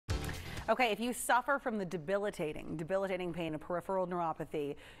Okay, if you suffer from the debilitating pain of peripheral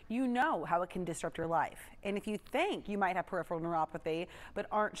neuropathy, you know how it can disrupt your life. And if you think you might have peripheral neuropathy but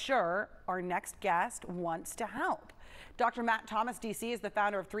aren't sure, our next guest wants to help. Dr. Matt Thomas, DC, is the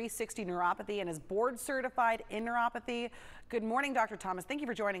founder of 360 Neuropathy and is board certified in neuropathy. Good morning, Dr. Thomas. Thank you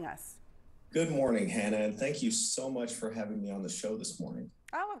for joining us. Good morning, Hannah, and thank you so much for having me on the show this morning.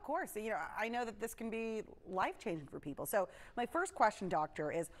 Oh, of course. You know, I know that this can be life-changing for people. So my first question,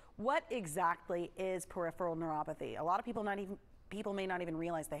 doctor, is what exactly is peripheral neuropathy? A lot of people may not even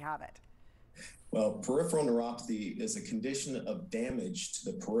realize they have it. Well, peripheral neuropathy is a condition of damage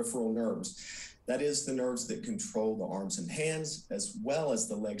to the peripheral nerves. That is the nerves that control the arms and hands, as well as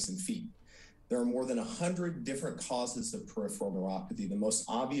the legs and feet. There are more than 100 different causes of peripheral neuropathy, the most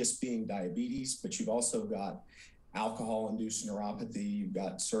obvious being diabetes, but you've also got alcohol-induced neuropathy, you've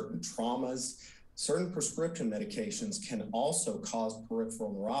got certain traumas, certain prescription medications can also cause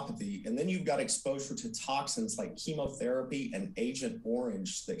peripheral neuropathy, and then you've got exposure to toxins like chemotherapy and Agent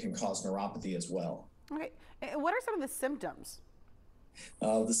Orange that can cause neuropathy as well. Okay, what are some of the symptoms?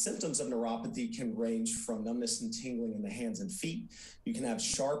 The symptoms of neuropathy can range from numbness and tingling in the hands and feet. You can have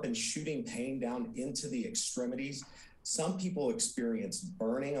sharp and shooting pain down into the extremities. Some people experience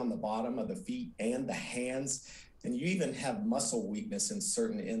burning on the bottom of the feet and the hands, and you even have muscle weakness in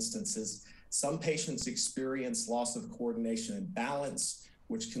certain instances. Some patients experience loss of coordination and balance,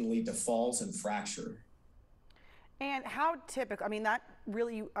 which can lead to falls and fracture. And how typical, I mean, that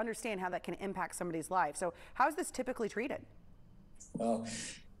really, you understand how that can impact somebody's life. So how is this typically treated? Well,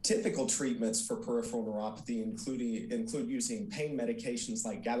 typical treatments for peripheral neuropathy include using pain medications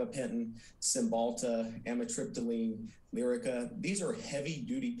like gabapentin, Cymbalta, amitriptyline, Lyrica. These are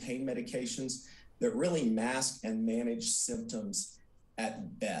heavy-duty pain medications that really mask and manage symptoms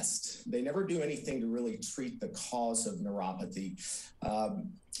at best. They never do anything to really treat the cause of neuropathy.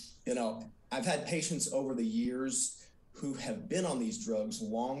 I've had patients over the years who have been on these drugs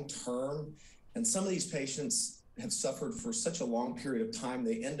long-term, and some of these patients have suffered for such a long period of time,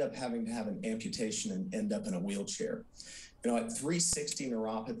 they end up having to have an amputation and end up in a wheelchair. At 360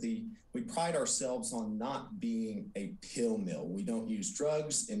 Neuropathy, we pride ourselves on not being a pill mill. We don't use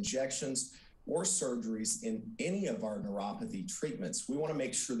drugs, injections, or surgeries in any of our neuropathy treatments. We want to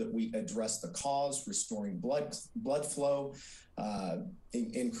make sure that we address the cause, restoring blood flow,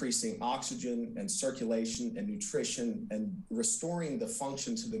 increasing oxygen and circulation and nutrition, and restoring the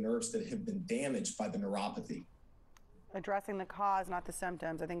function to the nerves that have been damaged by the neuropathy. Addressing the cause, not the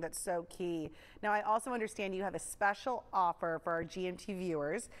symptoms. I think that's so key. Now, I also understand you have a special offer for our GMT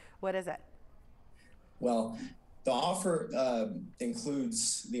viewers. What is it? Well, the offer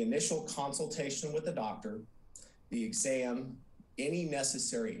includes the initial consultation with the doctor, the exam, any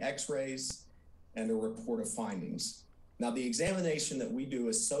necessary x-rays, and a report of findings. Now, the examination that we do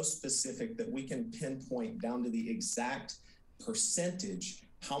is so specific that we can pinpoint down to the exact percentage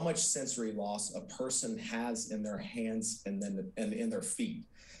how much sensory loss a person has in their hands and in their feet.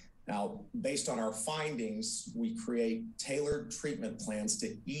 Now, based on our findings, we create tailored treatment plans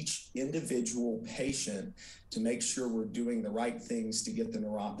to each individual patient to make sure we're doing the right things to get the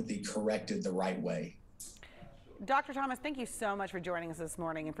neuropathy corrected the right way. Dr. Thomas, thank you so much for joining us this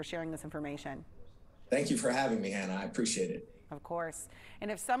morning and for sharing this information. Thank you for having me, Hannah. I appreciate it. Of course. And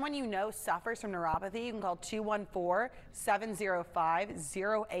if someone you know suffers from neuropathy, you can call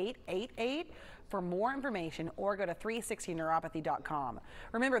 214-705-0888 for more information, or go to 360neuropathy.com.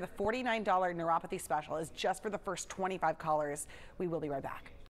 Remember, the $49 neuropathy special is just for the first 25 callers. We will be right back.